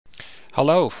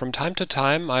Hello, from time to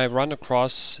time I run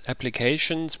across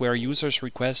applications where users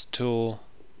request to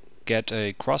get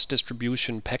a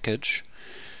cross-distribution package.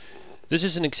 This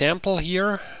is an example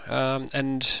here,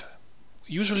 and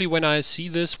usually when I see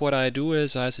this, what I do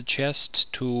is I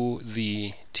suggest to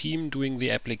the team doing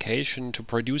the application to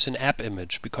produce an app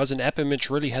image, because an app image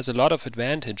really has a lot of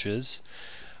advantages.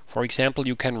 For example,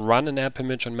 you can run an app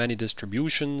image on many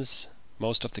distributions,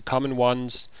 most of the common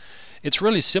ones. It's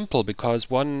really simple because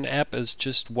one app is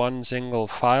just one single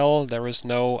file. There is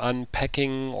no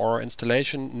unpacking or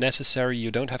installation necessary. You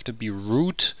don't have to be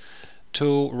root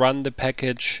to run the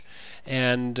package.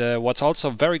 And what's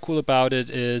also very cool about it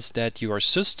is that your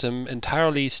system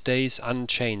entirely stays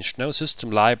unchanged. No system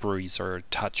libraries are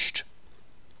touched.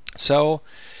 So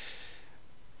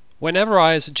whenever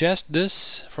I suggest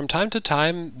this, from time to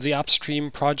time the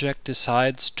upstream project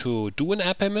decides to do an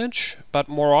app image, but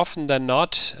more often than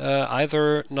not,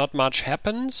 either not much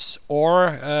happens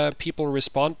or people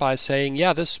respond by saying,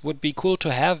 yeah, this would be cool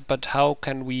to have, but how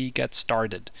can we get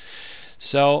started?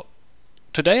 So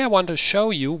today I want to show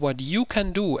you what you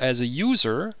can do as a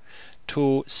user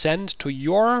to send to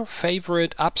your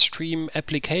favorite upstream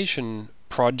application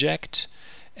project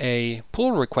a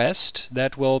pull request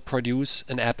that will produce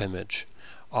an app image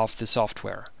of the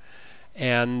software.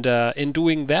 And in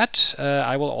doing that,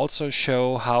 I will also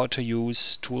show how to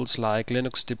use tools like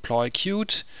Linux deploy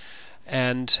Qt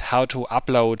and how to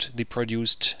upload the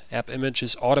produced app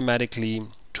images automatically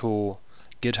to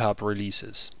GitHub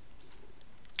Releases.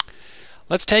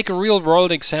 Let's take a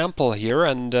real-world example here,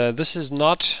 and this is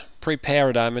not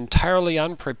prepared. I'm entirely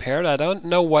unprepared. I don't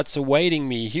know what's awaiting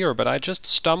me here, but I just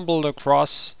stumbled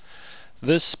across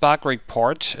this bug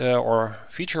report or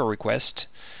feature request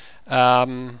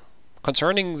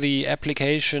concerning the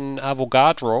application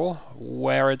Avogadro,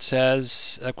 where it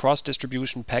says a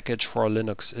cross-distribution package for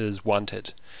Linux is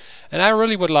wanted. And I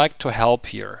really would like to help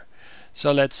here.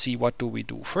 So let's see, what do we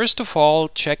do? First of all,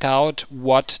 check out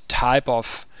what type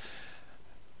of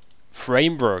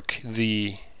framework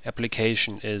the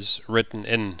application is written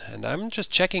in, and I'm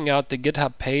just checking out the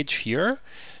GitHub page here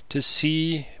to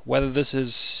see whether this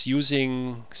is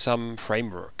using some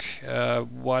framework.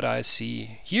 What I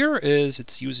see here is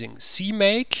it's using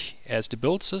CMake as the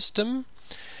build system,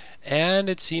 and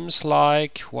it seems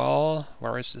like, well,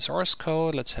 where is the source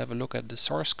code? Let's have a look at the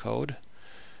source code.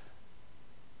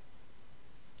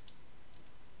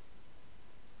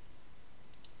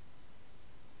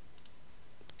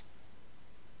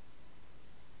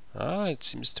 It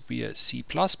seems to be a C++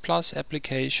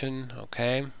 application.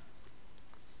 Okay.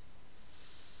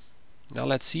 Now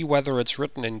let's see whether it's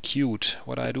written in Qt.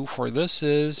 What I do for this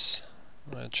is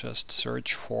I just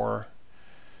search for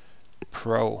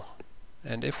pro.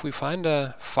 And if we find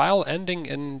a file ending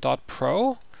in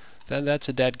 .pro, then that's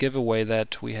a dead giveaway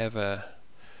that we have a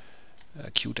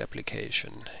Qt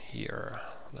application here.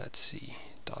 Let's see,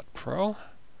 .pro.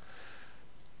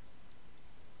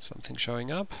 Something showing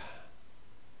up.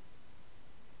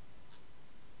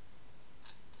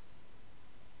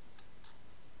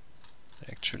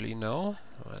 Actually, no.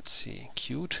 Let's see,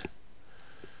 Qt.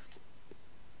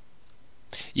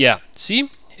 Yeah, see?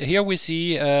 Here we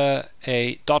see a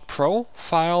 .pro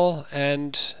file,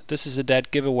 and this is a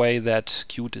dead giveaway that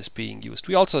Qt is being used.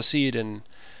 We also see it in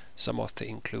some of the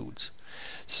includes.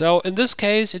 So in this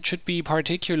case, it should be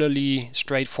particularly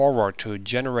straightforward to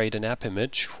generate an app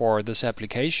image for this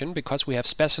application, because we have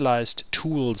specialized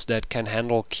tools that can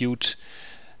handle Qt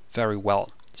very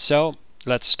well. So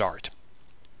let's start.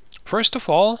 First of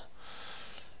all,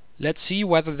 let's see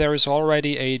whether there is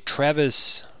already a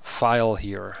Travis file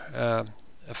here, a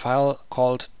file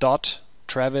called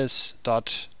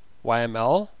 .travis.yml,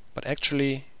 but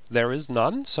actually there is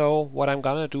none, so what I'm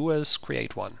gonna do is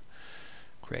create one.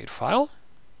 Create file,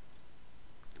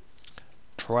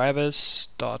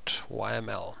 travis.yml,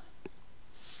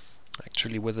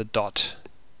 actually with a dot,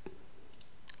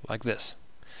 like this.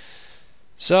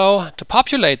 So to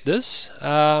populate this,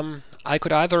 I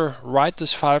could either write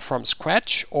this file from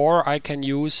scratch, or I can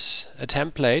use a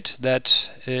template that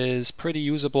is pretty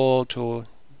usable to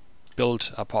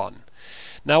build upon.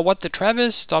 Now what the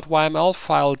travis.yml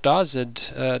file does,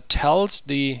 it tells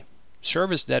the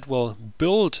service that will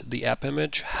build the app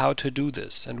image how to do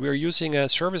this. And we're using a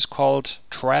service called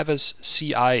Travis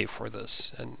CI for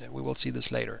this, and we will see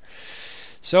this later.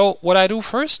 So what I do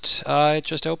first, I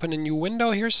just open a new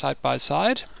window here side by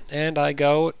side, and I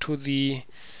go to the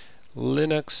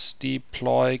Linux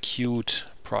deploy Qt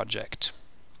project.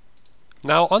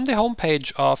 Now on the home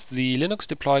page of the Linux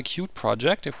deploy Qt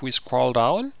project, if we scroll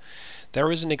down,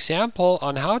 there is an example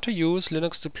on how to use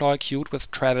Linux deploy Qt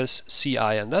with Travis CI,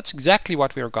 and that's exactly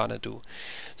what we're gonna do.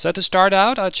 So to start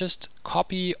out, I just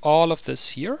copy all of this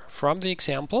here from the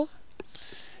example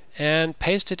and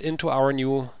paste it into our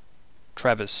new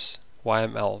Travis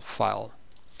YML file.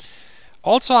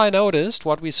 Also, I noticed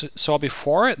what we saw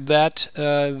before, that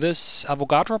this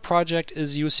Avogadro project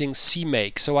is using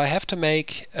CMake, so I have to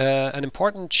make an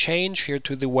important change here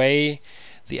to the way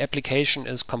the application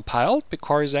is compiled,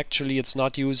 because actually it's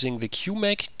not using the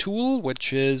QMake tool,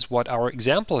 which is what our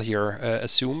example here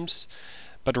assumes,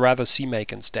 but rather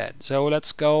CMake instead. So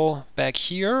let's go back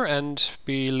here, and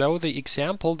below the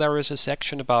example there is a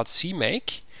section about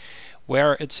CMake,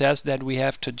 where it says that we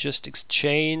have to just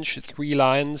exchange 3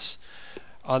 lines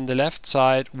on the left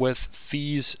side with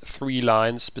these 3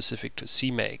 lines specific to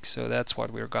CMake. So that's what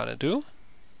we're gonna do.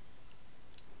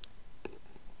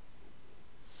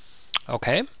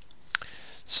 Okay,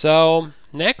 so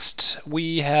next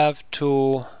we have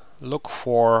to look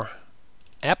for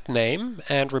app name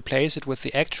and replace it with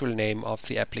the actual name of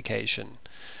the application,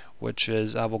 which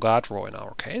is Avogadro in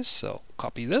our case. So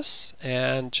copy this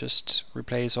and just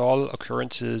replace all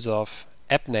occurrences of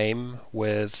app name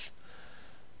with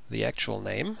the actual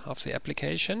name of the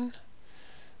application.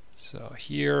 So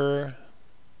here,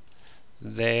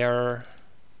 there,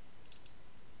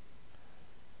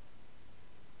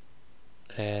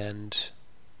 and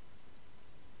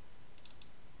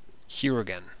here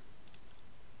again.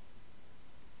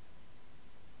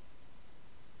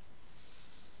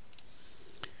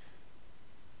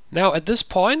 Now at this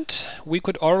point we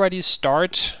could already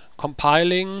start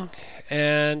compiling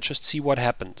and just see what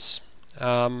happens.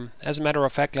 As a matter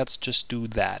of fact, let's just do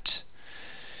that.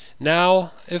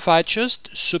 Now if I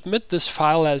just submit this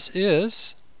file as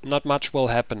is, not much will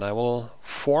happen. I will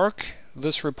fork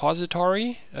this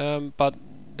repository, but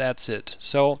that's it.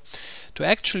 So to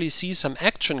actually see some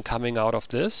action coming out of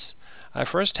this, I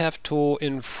first have to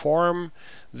inform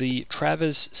the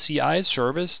Travis CI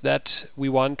service that we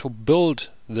want to build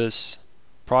this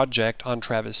project on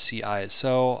Travis CI.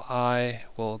 So I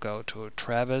will go to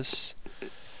Travis-CI,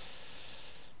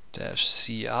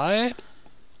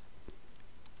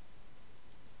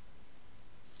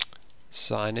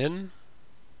 sign in.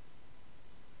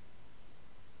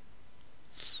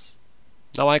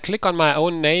 Now I click on my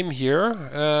own name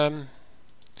here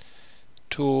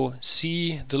to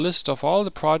see the list of all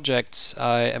the projects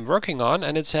I am working on,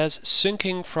 and it says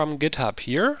syncing from GitHub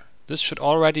here. This should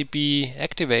already be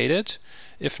activated.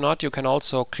 If not, you can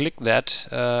also click that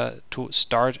to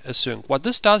start a sync. What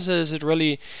this does is it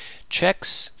really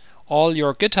checks all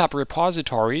your GitHub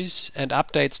repositories and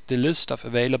updates the list of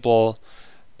available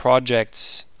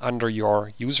projects under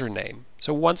your username.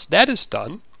 So once that is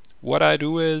done, what I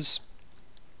do is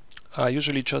I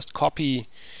usually just copy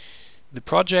the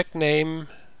project name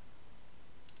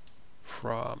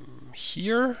from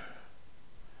here,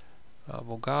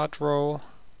 Avogadro,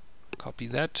 copy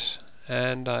that,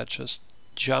 and I just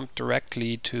jump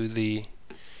directly to the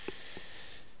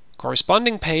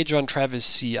corresponding page on Travis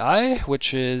CI,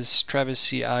 which is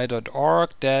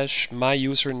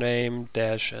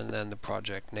travisci.org-my-username- and then the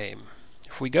project name.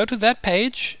 If we go to that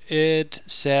page, it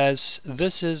says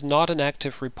this is not an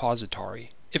active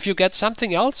repository. If you get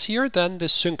something else here, then the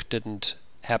sync didn't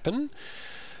happen.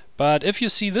 But if you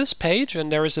see this page and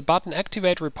there is a button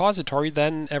Activate Repository,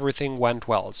 then everything went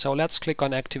well. So let's click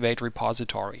on Activate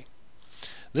Repository.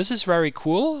 This is very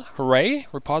cool. Hooray!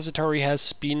 Repository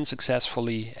has been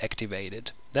successfully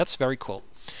activated. That's very cool.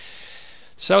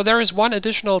 So there is one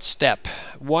additional step.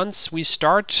 Once we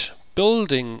start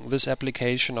building this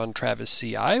application on Travis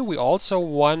CI, we also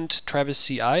want Travis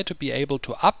CI to be able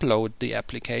to upload the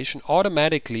application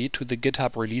automatically to the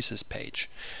GitHub Releases page.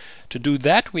 To do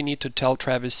that, we need to tell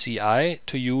Travis CI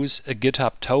to use a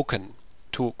GitHub token.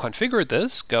 To configure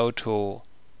this, go to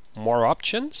More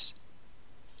Options,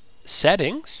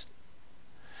 Settings,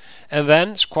 and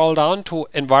then scroll down to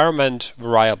Environment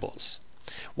Variables.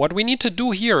 What we need to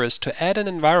do here is to add an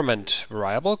environment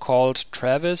variable called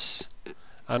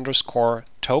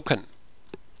Travis_token.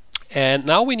 And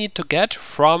now we need to get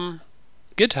from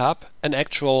GitHub an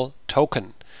actual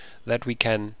token that we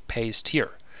can paste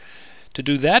here. To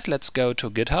do that, let's go to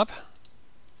GitHub,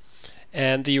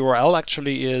 and the URL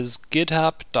actually is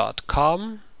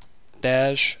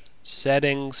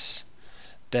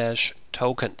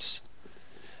github.com/settings-tokens.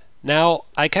 Now,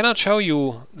 I cannot show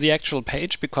you the actual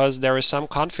page because there is some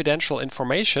confidential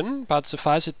information, but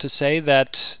suffice it to say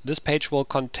that this page will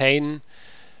contain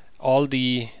all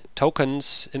the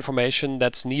tokens information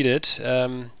that's needed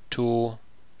to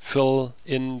fill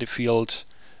in the field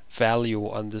value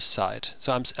on this side.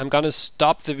 So I'm going to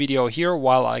stop the video here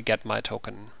while I get my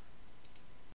token.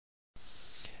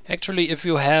 Actually, if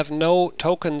you have no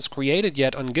tokens created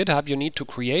yet on GitHub, you need to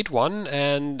create one,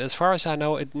 and as far as I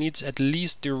know, it needs at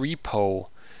least the repo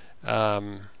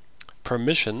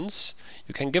permissions.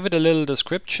 You can give it a little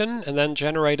description and then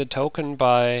generate a token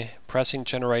by pressing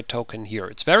generate token here.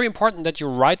 It's very important that you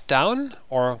write down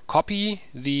or copy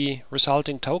the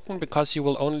resulting token, because you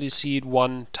will only see it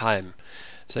one time.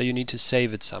 So you need to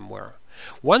save it somewhere.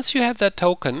 Once you have that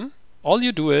token, all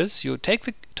you do is you take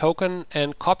the token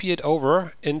and copy it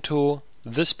over into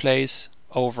this place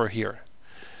over here.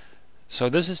 So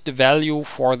this is the value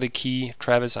for the key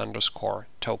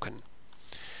Travis_token.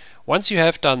 Once you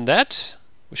have done that,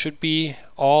 we should be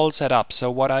all set up. So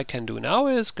what I can do now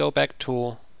is go back to,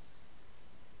 well,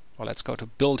 let's go to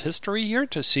build history here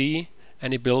to see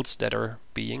any builds that are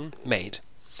being made.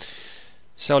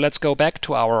 So let's go back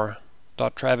to our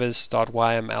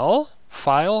 .travis.yml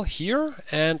file here,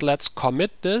 and let's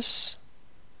commit this,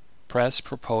 press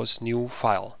propose new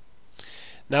file.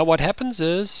 Now what happens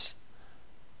is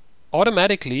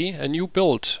automatically a new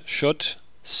build should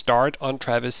start on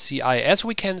Travis CI. As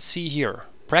we can see here,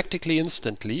 practically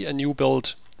instantly a new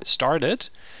build started,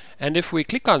 and if we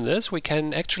click on this we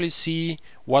can actually see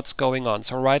what's going on.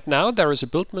 So right now there is a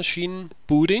build machine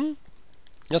booting.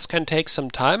 This can take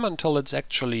some time until it's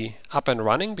actually up and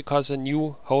running, because a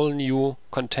whole new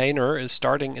container is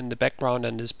starting in the background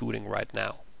and is booting right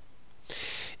now.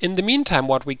 In the meantime,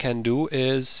 what we can do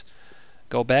is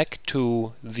go back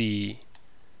to the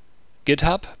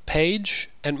GitHub page,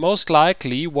 and most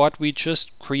likely what we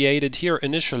just created here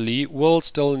initially will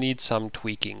still need some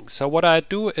tweaking. So what I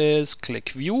do is click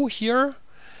View here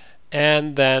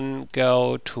and then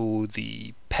go to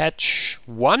the patch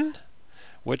 1,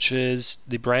 which is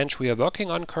the branch we are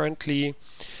working on currently,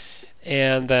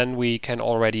 and then we can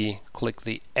already click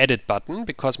the Edit button,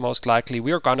 because most likely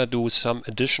we are gonna do some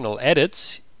additional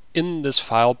edits in this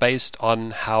file based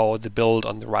on how the build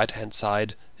on the right hand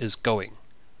side is going.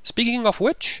 Speaking of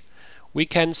which, we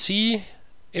can see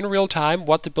in real time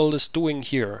what the build is doing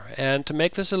here, and to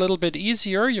make this a little bit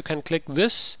easier you can click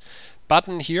this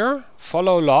button here,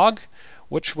 follow log,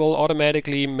 which will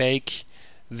automatically make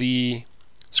the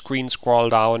screen scroll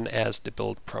down as the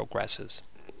build progresses.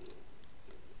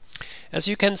 As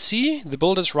you can see, the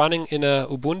build is running in a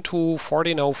Ubuntu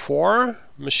 14.04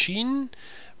 machine.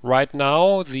 Right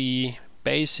now the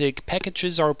basic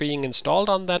packages are being installed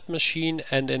on that machine,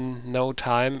 and in no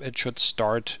time it should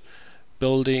start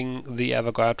building the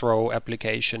Avogadro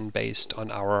application based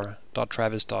on our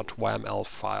 .travis.yml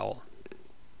file.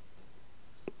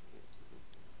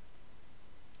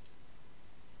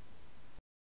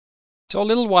 So a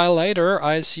little while later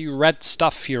I see red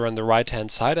stuff here on the right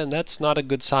hand side, and that's not a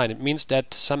good sign. It means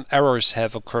that some errors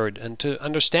have occurred, and to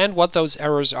understand what those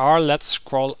errors are, let's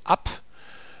scroll up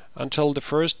until the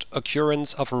first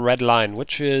occurrence of a red line,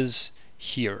 which is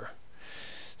here.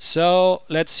 So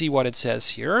let's see what it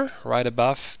says here. Right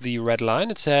above the red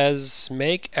line it says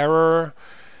make error,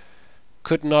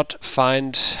 could not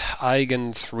find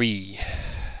eigen 3.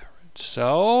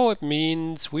 So it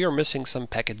means we are missing some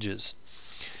packages.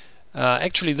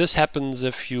 Actually this happens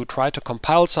if you try to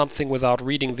compile something without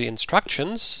reading the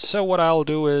instructions. So what I'll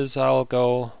do is I'll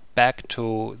go back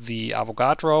to the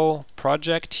Avogadro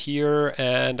project here,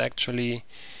 and actually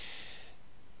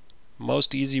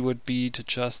most easy would be to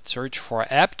just search for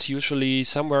apt. Usually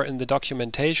somewhere in the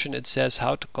documentation it says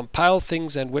how to compile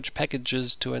things and which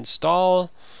packages to install.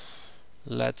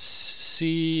 Let's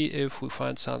see if we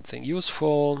find something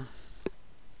useful.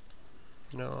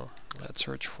 No, let's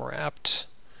search for apt.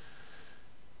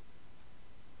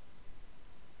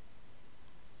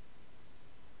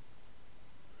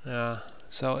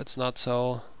 So it's not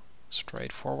so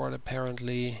straightforward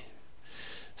apparently.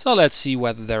 So let's see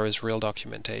whether there is real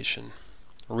documentation.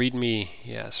 README,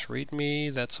 yes,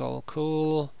 README, that's all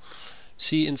cool.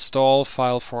 See install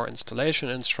file for installation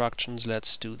instructions,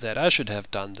 let's do that. I should have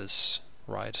done this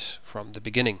right from the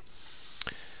beginning.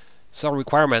 So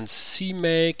requirements,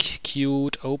 cmake,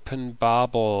 Qt, open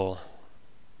babel.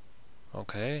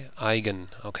 Okay, eigen.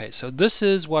 Okay, so this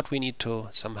is what we need to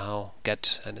somehow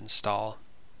get and install.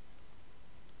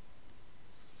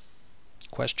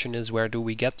 Question is, where do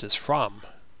we get this from?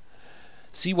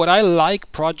 See, what I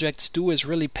like projects do is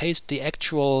really paste the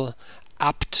actual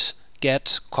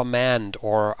apt-get command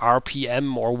or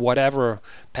RPM or whatever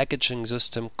packaging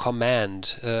system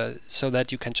command, so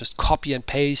that you can just copy and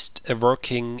paste a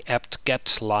working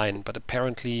apt-get line. But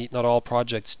apparently not all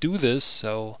projects do this,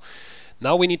 so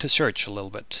now we need to search a little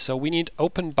bit. So we need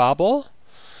open babel,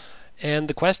 And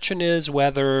the question is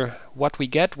whether what we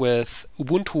get with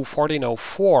Ubuntu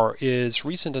 14.04 is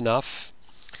recent enough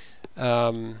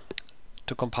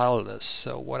to compile this.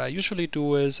 So what I usually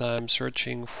do is I'm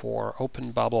searching for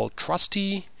OpenBubble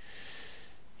Trusty.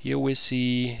 Here we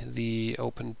see the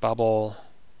OpenBubble,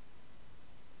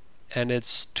 and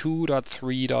it's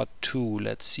 2.3.2.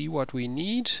 Let's see what we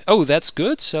need. Oh, that's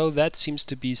good. So that seems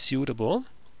to be suitable.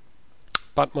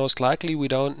 But most likely we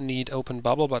don't need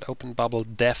OpenBubble, but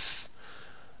OpenBubble Dev.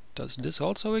 Does this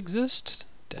also exist?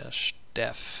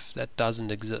 -dev. That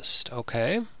doesn't exist.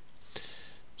 Okay.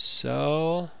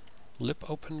 So lib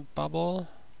OpenBubble.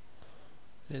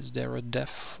 Is there a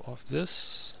dev of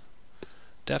this?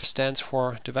 Dev stands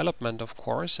for development, of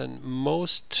course, and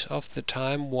most of the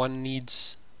time one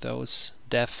needs those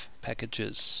dev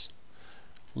packages.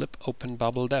 Lib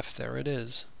OpenBubble Dev. There it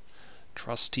is.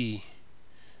 Trusty.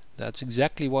 That's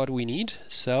exactly what we need.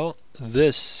 So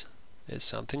this is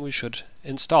something we should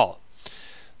install.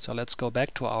 So let's go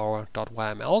back to our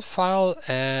 .yml file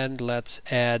and let's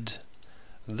add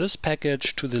this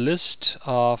package to the list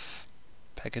of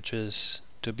packages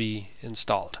to be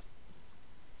installed.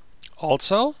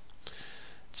 Also,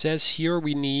 it says here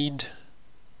we need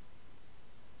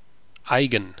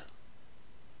Eigen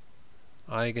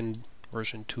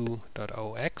version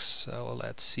 2.0x. So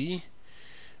let's see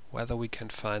whether we can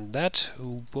find that.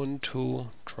 Ubuntu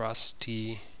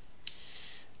Trusty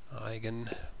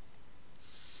Eigen.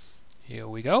 Here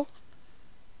we go.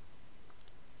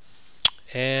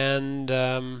 And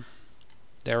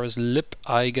there is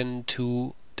libeigen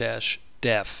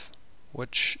 2-dev,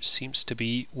 which seems to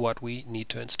be what we need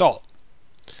to install.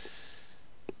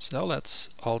 So let's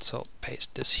also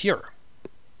paste this here.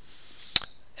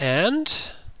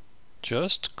 And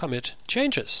just commit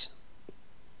changes.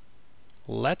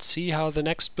 Let's see how the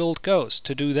next build goes.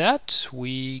 To do that,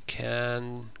 we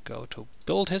can go to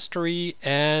build history,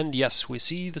 and yes, we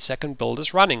see the second build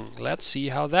is running. Let's see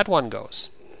how that one goes.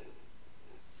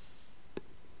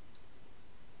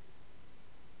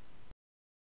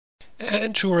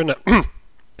 And sure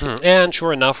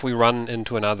enough, we run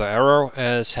into another error,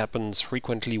 as happens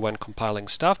frequently when compiling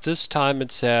stuff. This time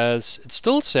it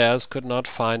still says could not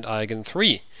find Eigen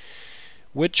 3.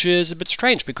 Which is a bit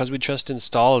strange because we just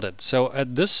installed it. So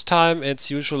at this time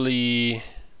it's usually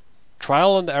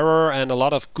trial and error and a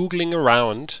lot of googling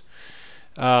around.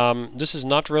 This is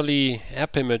not really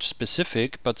AppImage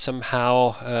specific, but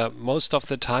somehow most of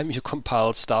the time you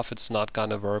compile stuff, it's not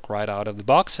gonna work right out of the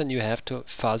box and you have to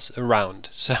fuzz around.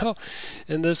 So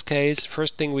in this case,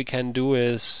 first thing we can do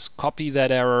is copy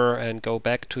that error and go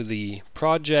back to the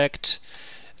project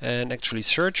and actually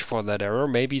search for that error.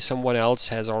 Maybe someone else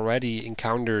has already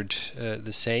encountered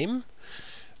the same,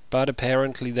 but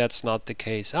apparently that's not the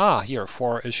case. Here,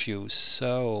 4 issues.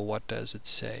 So what does it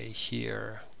say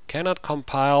here? Cannot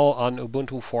compile on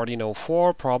Ubuntu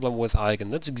 14.04, problem with Eigen.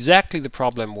 That's exactly the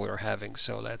problem we're having.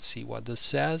 So let's see what this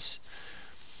says.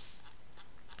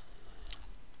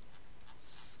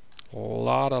 A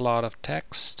lot of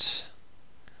text.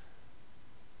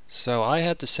 So I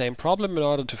had the same problem. In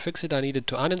order to fix it, I needed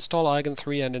to uninstall Eigen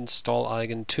 3 and install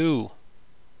Eigen 2.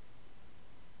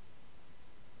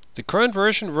 The current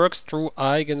version works through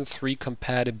Eigen 3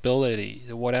 compatibility.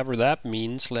 Whatever that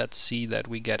means, let's see that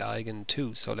we get Eigen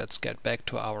 2. So let's get back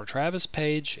to our Travis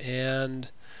page and...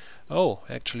 oh,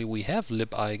 actually we have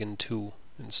libeigen 2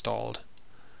 installed.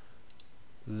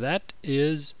 That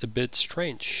is a bit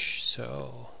strange.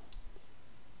 So...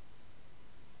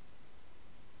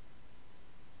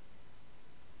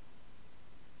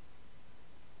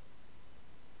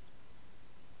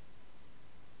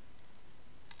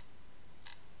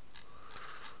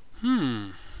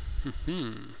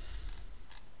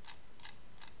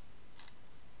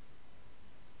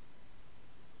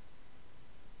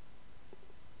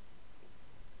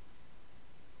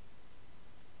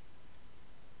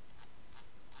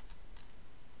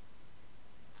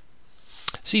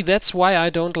 See, that's why I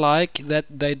don't like that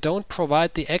they don't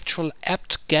provide the actual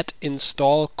apt-get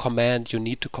install command you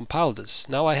need to compile this.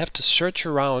 Now I have to search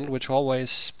around, which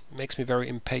always makes me very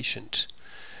impatient.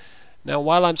 Now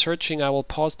while I'm searching, I will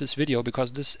pause this video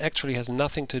because this actually has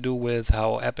nothing to do with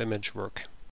how AppImage work.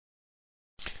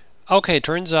 Okay,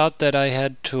 turns out that I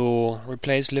had to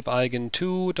replace libeigen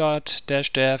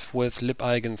 2.-dev with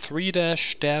libeigen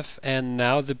 3-dev, and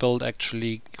now the build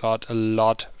actually got a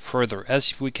lot further.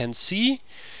 As we can see,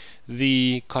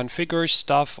 the configure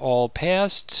stuff all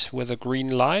passed with a green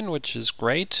line, which is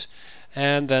great,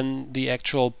 and then the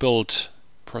actual build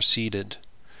proceeded.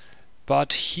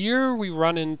 But here we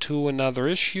run into another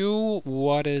issue.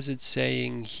 What is it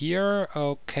saying here?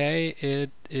 Okay,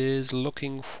 it is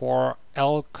looking for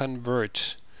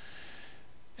lconvert.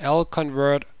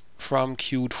 lconvert from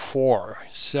Qt 4.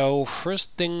 So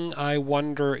first thing I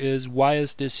wonder is, why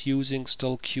is this using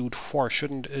still Qt 4?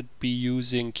 Shouldn't it be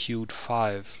using Qt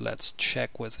 5? Let's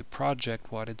check with the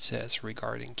project what it says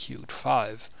regarding Qt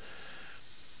 5.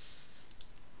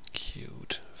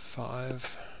 Qt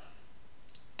 5,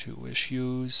 2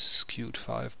 issues, Qt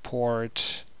 5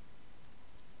 port.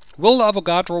 Will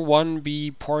Avogadro 1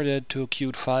 be ported to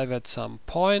Qt 5 at some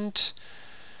point?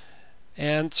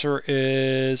 Answer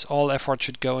is, all effort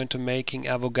should go into making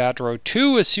Avogadro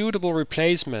 2 a suitable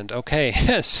replacement. Okay,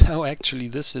 so actually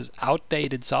this is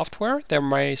outdated software. There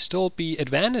may still be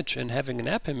advantage in having an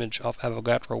AppImage of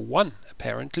Avogadro 1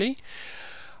 apparently,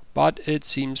 but it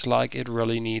seems like it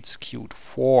really needs Qt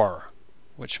 4,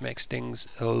 which makes things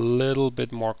a little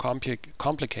bit more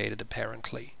complicated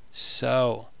apparently.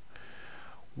 So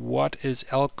what is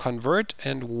lconvert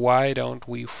and why don't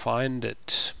we find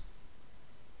it?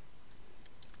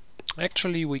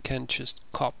 Actually, we can just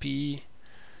copy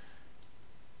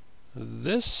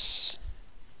this,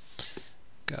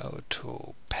 go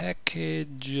to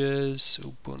packages,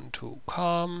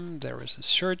 ubuntu.com, there is a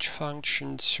search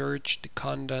function, search the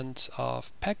contents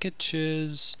of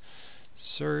packages,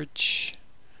 search,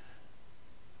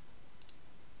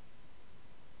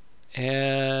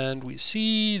 and we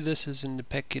see this is in the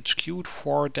package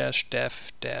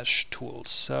qt4-dev-tools,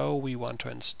 so we want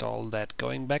to install that.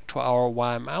 Going back to our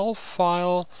YML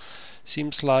file,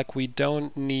 seems like we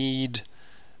don't need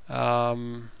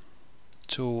to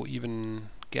even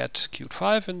get Qt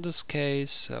 5 in this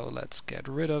case, so let's get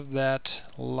rid of that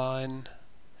line.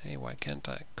 Hey, why can't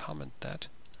I comment that?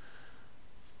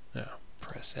 No,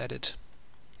 press edit.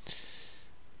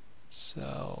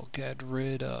 So get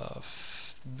rid of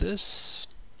this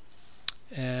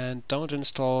and don't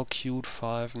install Qt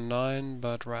 5.9,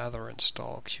 but rather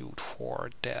install Qt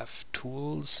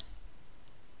 4-dev-tools,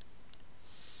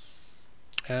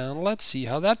 and let's see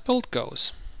how that build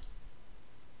goes.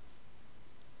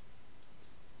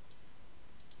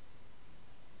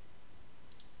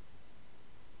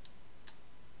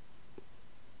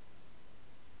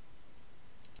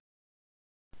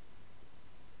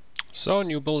 So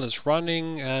new build is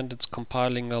running and it's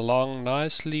compiling along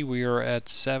nicely. We are at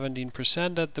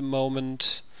 17% at the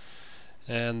moment,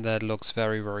 and that looks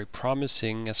very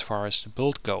promising as far as the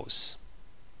build goes.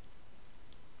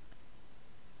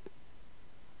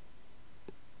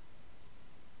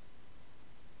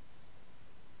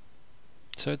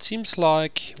 So it seems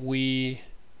like we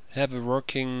have a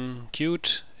working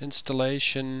Qt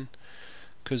installation,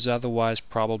 because otherwise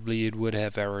probably it would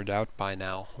have errored out by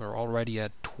now. We're already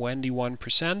at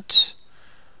 21%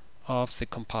 of the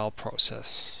compile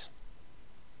process.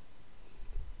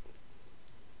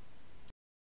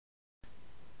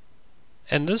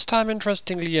 And this time,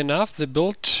 interestingly enough, the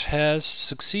build has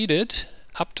succeeded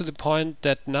up to the point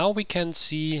that now we can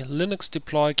see Linux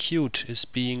deploy Qt is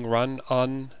being run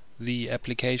on the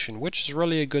application, which is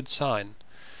really a good sign.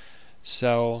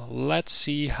 So let's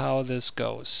see how this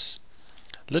goes.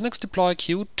 Linux deploy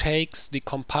Qt takes the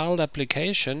compiled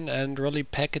application and really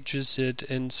packages it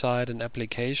inside an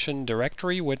application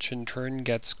directory, which in turn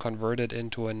gets converted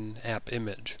into an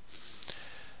AppImage.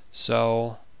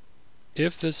 So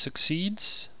if this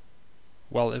succeeds,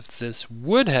 well, if this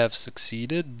would have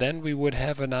succeeded, then we would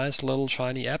have a nice little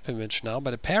shiny AppImage now,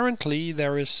 but apparently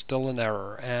there is still an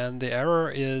error, and the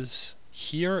error is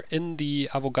here in the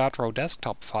Avogadro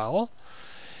desktop file.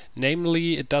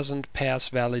 Namely, it doesn't pass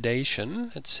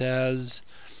validation. It says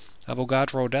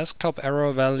Avogadro desktop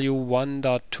error value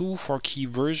 1.2 for key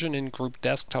version in group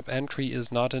desktop entry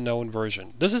is not a known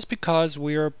version. This is because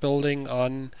we are building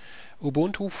on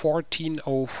Ubuntu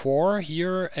 14.04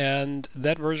 here, and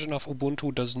that version of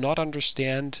Ubuntu does not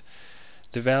understand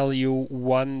the value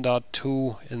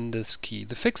 1.2 in this key.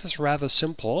 The fix is rather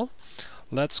simple.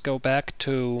 Let's go back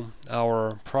to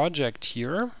our project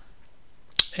here.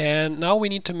 And now we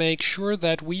need to make sure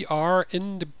that we are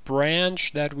in the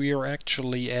branch that we are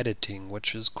actually editing,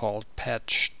 which is called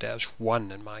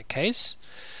patch-1 in my case.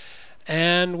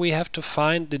 And we have to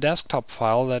find the desktop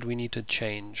file that we need to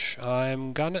change.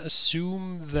 I'm gonna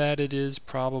assume that it is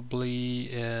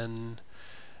probably in,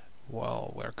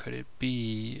 well, where could it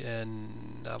be?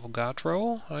 In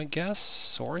Avogadro, I guess.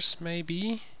 Source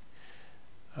maybe.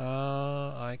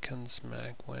 Icons,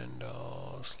 Mac,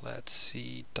 Windows, let's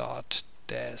see,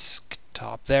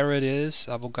 .desktop. There it is,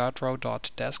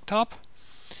 avogadro.desktop.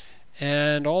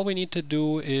 And all we need to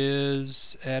do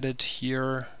is edit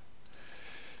here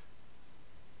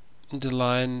the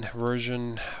line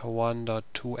version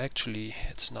 1.2. Actually,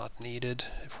 it's not needed.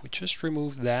 If we just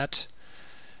remove that,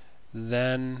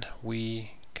 then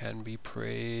we can be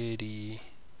pretty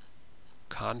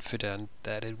confident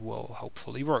that it will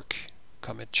hopefully work.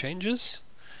 Commit changes.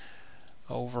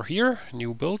 Over here,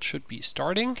 new build should be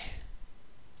starting.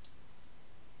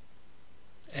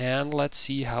 And let's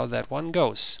see how that one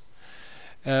goes.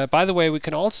 By the way, we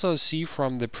can also see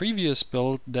from the previous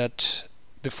build that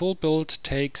the full build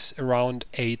takes around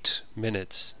 8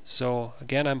 minutes. So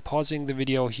again, I'm pausing the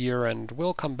video here and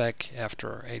we'll come back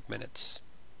after 8 minutes.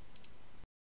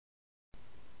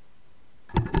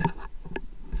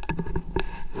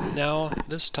 Now,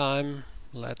 this time,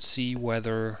 let's see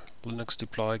whether Linux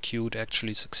Deploy Qt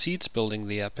actually succeeds building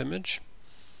the AppImage.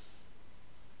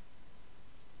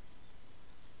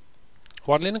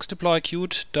 What Linux Deploy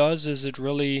Qt does is it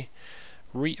really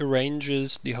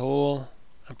rearranges the whole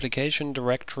application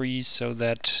directory so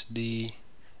that the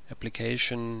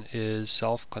application is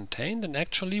self-contained, and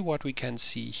actually what we can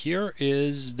see here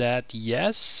is that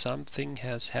yes, something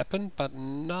has happened, but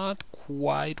not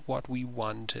quite what we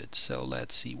wanted. So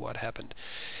let's see what happened.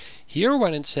 Here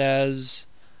when it says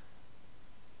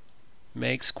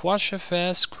make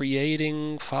squashfs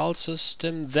creating file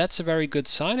system, that's a very good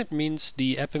sign. It means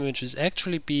the AppImage is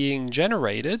actually being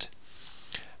generated.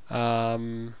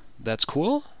 That's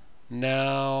cool.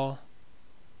 Now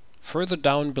further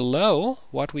down below,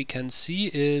 what we can see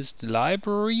is the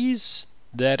libraries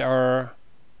that are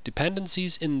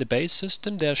dependencies in the base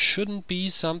system. There shouldn't be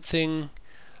something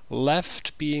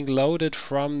left being loaded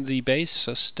from the base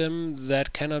system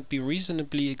that cannot be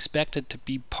reasonably expected to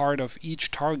be part of each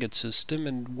target system,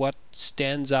 and what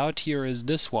stands out here is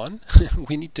this one.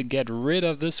 We need to get rid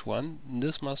of this one.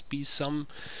 This must be some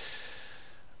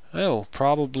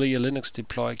probably a Linux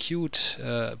Deploy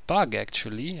Qt bug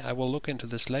actually. I will look into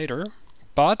this later.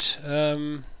 But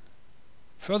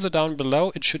further down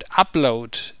below it should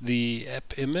upload the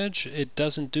AppImage. It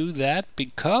doesn't do that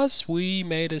because we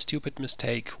made a stupid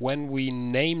mistake. When we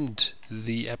named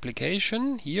the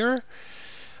application here,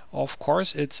 of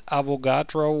course it's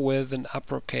Avogadro with an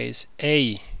uppercase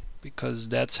A, because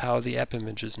that's how the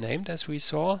AppImage is named, as we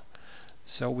saw.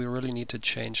 So we really need to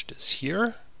change this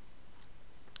here.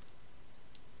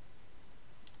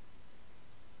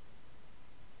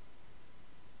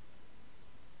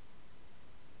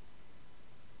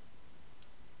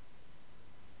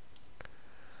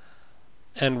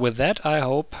 And with that, I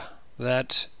hope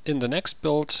that in the next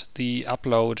build the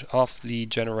upload of the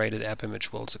generated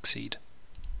AppImage will succeed.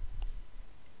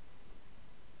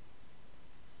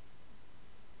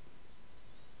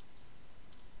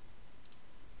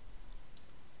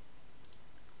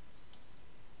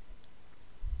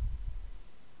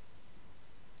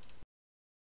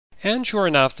 And sure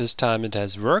enough, this time it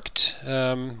has worked.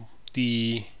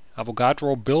 The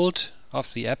Avogadro build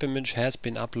of the AppImage has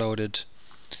been uploaded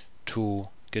to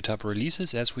GitHub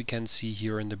Releases, as we can see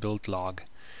here in the build log.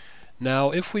 Now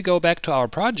if we go back to our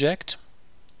project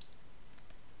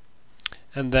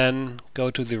and then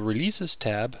go to the Releases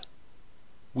tab,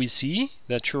 we see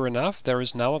that sure enough there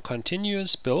is now a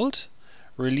continuous build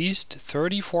released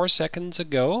 34 seconds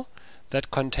ago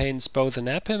that contains both an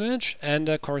AppImage and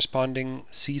a corresponding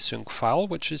csync file,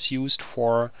 which is used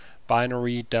for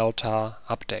binary delta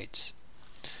updates.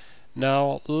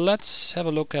 Now let's have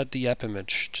a look at the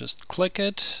AppImage. Just click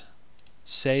it,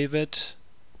 save it,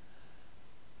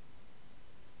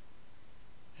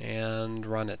 and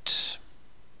run it.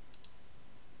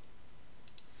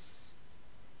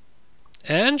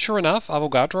 And sure enough,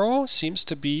 Avogadro seems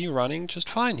to be running just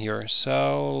fine here.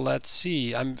 So let's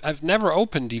see. I've never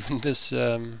opened even this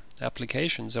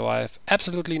application, so I have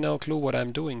absolutely no clue what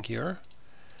I'm doing here.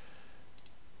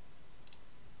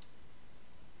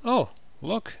 Oh,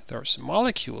 look, there's a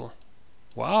molecule.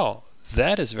 Wow,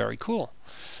 that is very cool.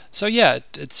 So yeah,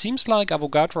 it seems like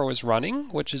Avogadro is running,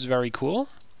 which is very cool.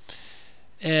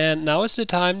 And now is the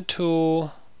time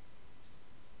to,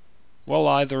 well,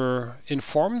 either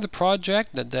inform the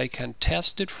project that they can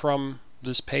test it from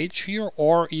this page here,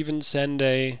 or even send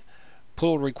a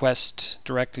pull request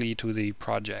directly to the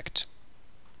project.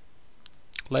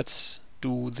 Let's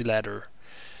do the latter.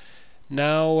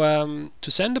 Now,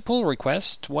 to send a pull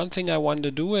request, one thing I want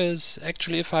to do is,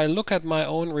 actually, if I look at my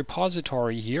own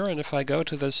repository here, and if I go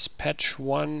to this patch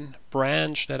 1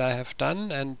 branch that I have done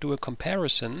and do a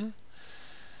comparison,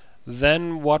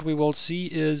 then what we will see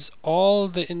is all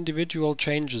the individual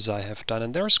changes I have done.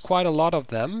 And there's quite a lot of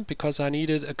them, because I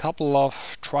needed a couple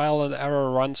of trial and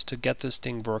error runs to get this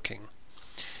thing working.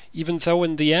 Even though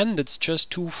in the end it's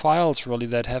just 2 files really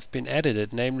that have been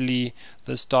edited, namely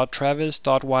this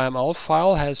 .travis.yml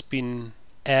file has been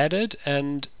added,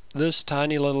 and this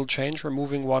tiny little change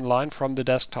removing one line from the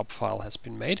desktop file has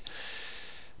been made.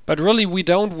 But really, we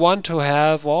don't want to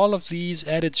have all of these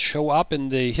edits show up in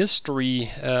the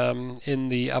history in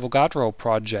the Avogadro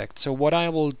project. So what I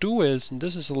will do is, and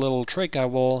this is a little trick, I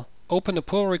will open a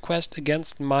pull request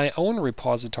against my own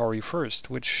repository first,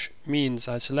 which means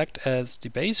I select as the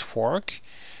base fork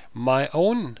my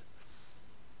own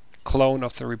clone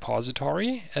of the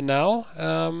repository, and now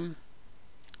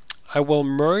I will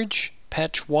merge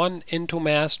patch 1 into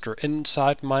master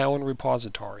inside my own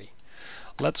repository.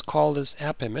 Let's call this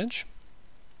AppImage.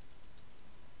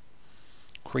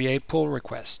 Create pull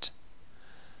request.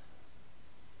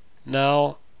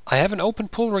 Now I have an open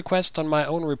pull request on my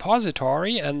own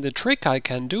repository, and the trick I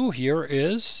can do here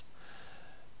is,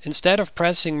 instead of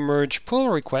pressing merge pull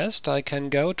request, I can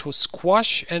go to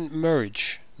squash and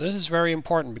merge. This is very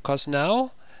important because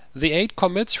now the 8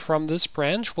 commits from this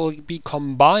branch will be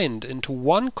combined into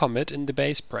one commit in the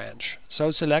base branch. So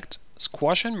select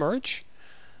squash and merge,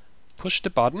 push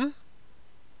the button,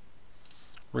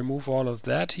 remove all of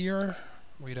that here.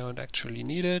 We don't actually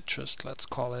need it, just let's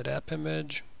call it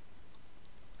AppImage.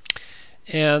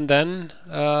 And then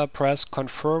press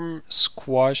confirm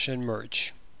squash and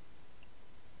merge.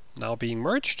 Now being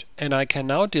merged, and I can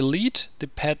now delete the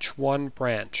patch 1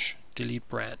 branch. Delete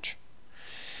branch.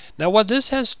 Now what this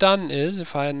has done is,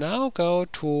 if I now go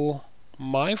to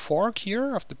my fork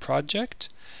here of the project,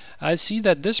 I see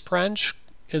that this branch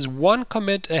is one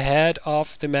commit ahead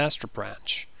of the master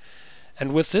branch.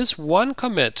 And with this one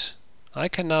commit, I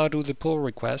can now do the pull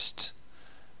request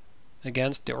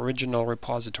against the original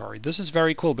repository. This is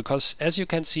very cool because, as you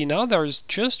can see now, there is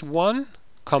just one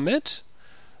commit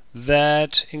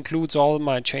that includes all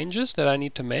my changes that I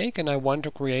need to make, and I want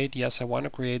to create, yes, I want to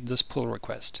create this pull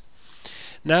request.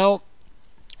 Now,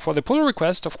 for the pull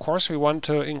request, of course, we want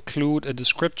to include a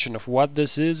description of what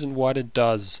this is and what it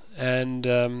does. And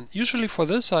usually for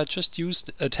this, I just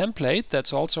used a template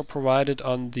that's also provided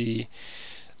on the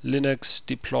Linux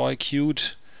deploy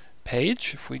queued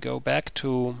page. If we go back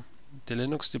to the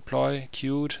Linux deploy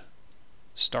queued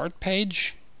start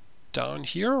page, down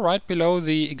here, right below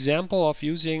the example of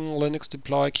using Linux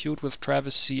deploy queued with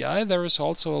Travis CI, there is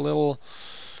also a little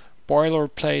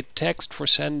boilerplate text for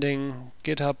sending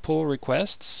GitHub pull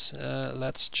requests.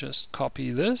 Let's just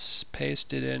copy this,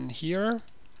 paste it in here,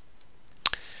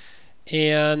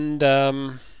 and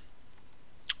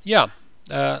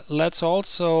let's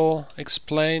also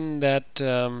explain that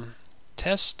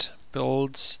test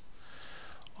builds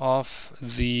of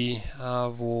the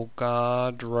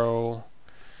Avogadro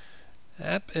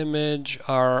AppImage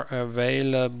are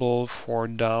available for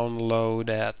download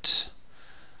at,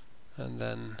 and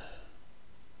then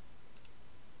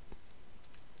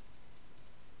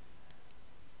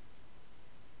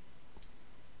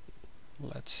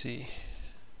let's see.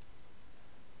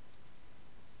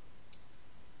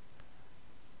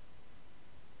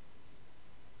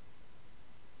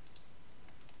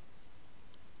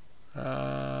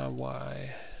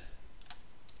 Why?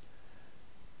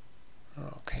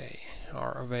 Okay,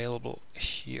 are available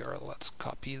here. Let's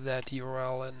copy that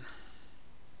URL in.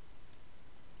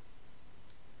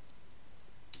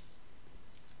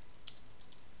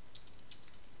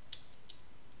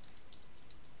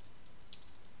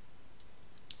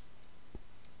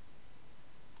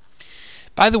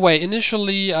 By the way,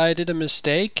 initially I did a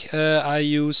mistake. I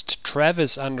used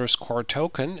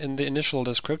Travis_token in the initial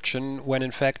description, when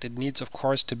in fact it needs, of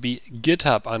course, to be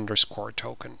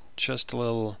GitHub_token. Just a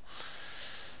little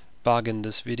bug in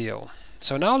this video.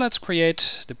 So now let's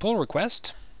create the pull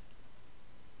request.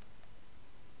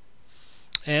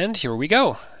 And here we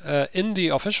go. In the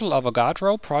official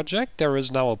Avogadro project, there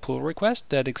is now a pull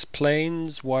request that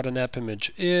explains what an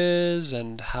AppImage is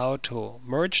and how to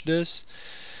merge this.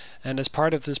 And as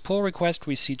part of this pull request,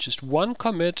 we see just one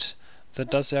commit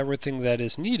that does everything that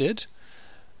is needed.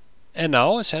 And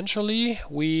now, essentially,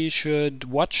 we should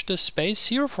watch this space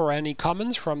here for any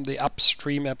comments from the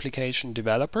upstream application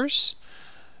developers.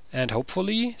 And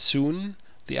hopefully, soon,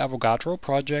 the Avogadro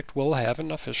project will have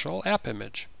an official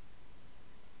AppImage.